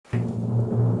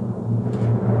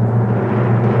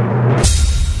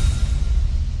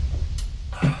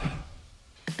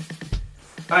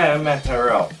Hi, I'm Matt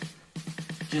Tyrrell.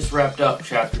 Just wrapped up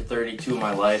chapter 32 of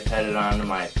my life, headed on to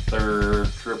my third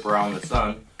trip around the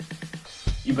sun.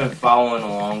 You've been following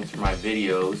along through my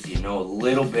videos. You know a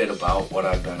little bit about what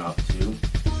I've been up to.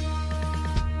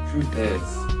 Truth is,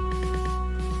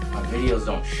 my videos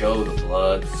don't show the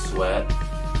blood, sweat,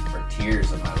 or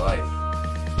tears of my life.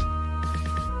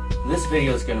 This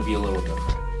video is going to be a little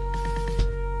different.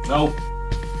 Nope,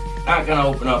 not going to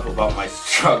open up about my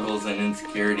struggles and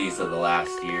insecurities of the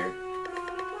last year,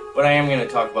 but I am going to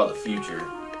talk about the future.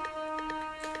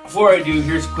 Before I do,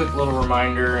 here's a quick little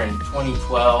reminder. In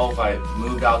 2012, I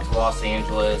moved out to Los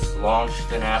Angeles,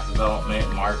 launched an app development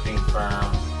and marketing firm,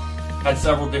 had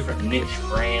several different niche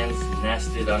brands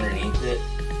nested underneath it,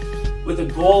 with a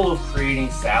goal of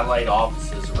creating satellite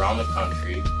offices around the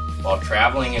country while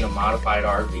traveling in a modified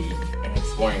RV and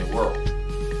exploring the world.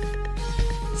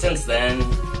 Since then,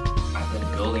 I've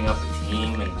been building up a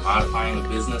team and modifying a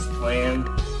business plan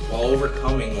while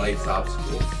overcoming life's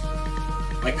obstacles.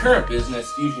 My current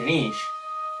business, Fusioniche,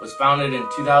 was founded in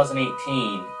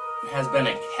 2018 and has been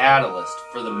a catalyst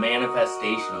for the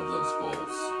manifestation of those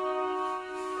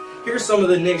goals. Here's some of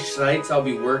the niche sites I'll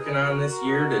be working on this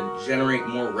year to generate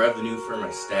more revenue for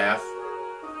my staff.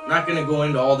 I'm not going to go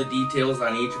into all the details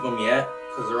on each of them yet,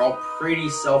 because they're all pretty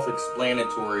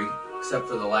self-explanatory, except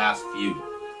for the last few.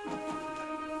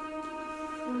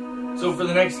 So for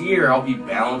the next year, I'll be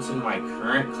balancing my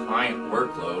current client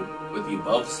workload with the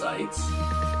above sites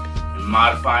and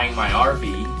modifying my RV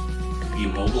to be a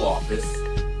mobile office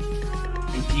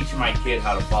and teaching my kid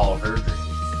how to follow her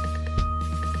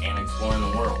dreams and exploring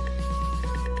the world.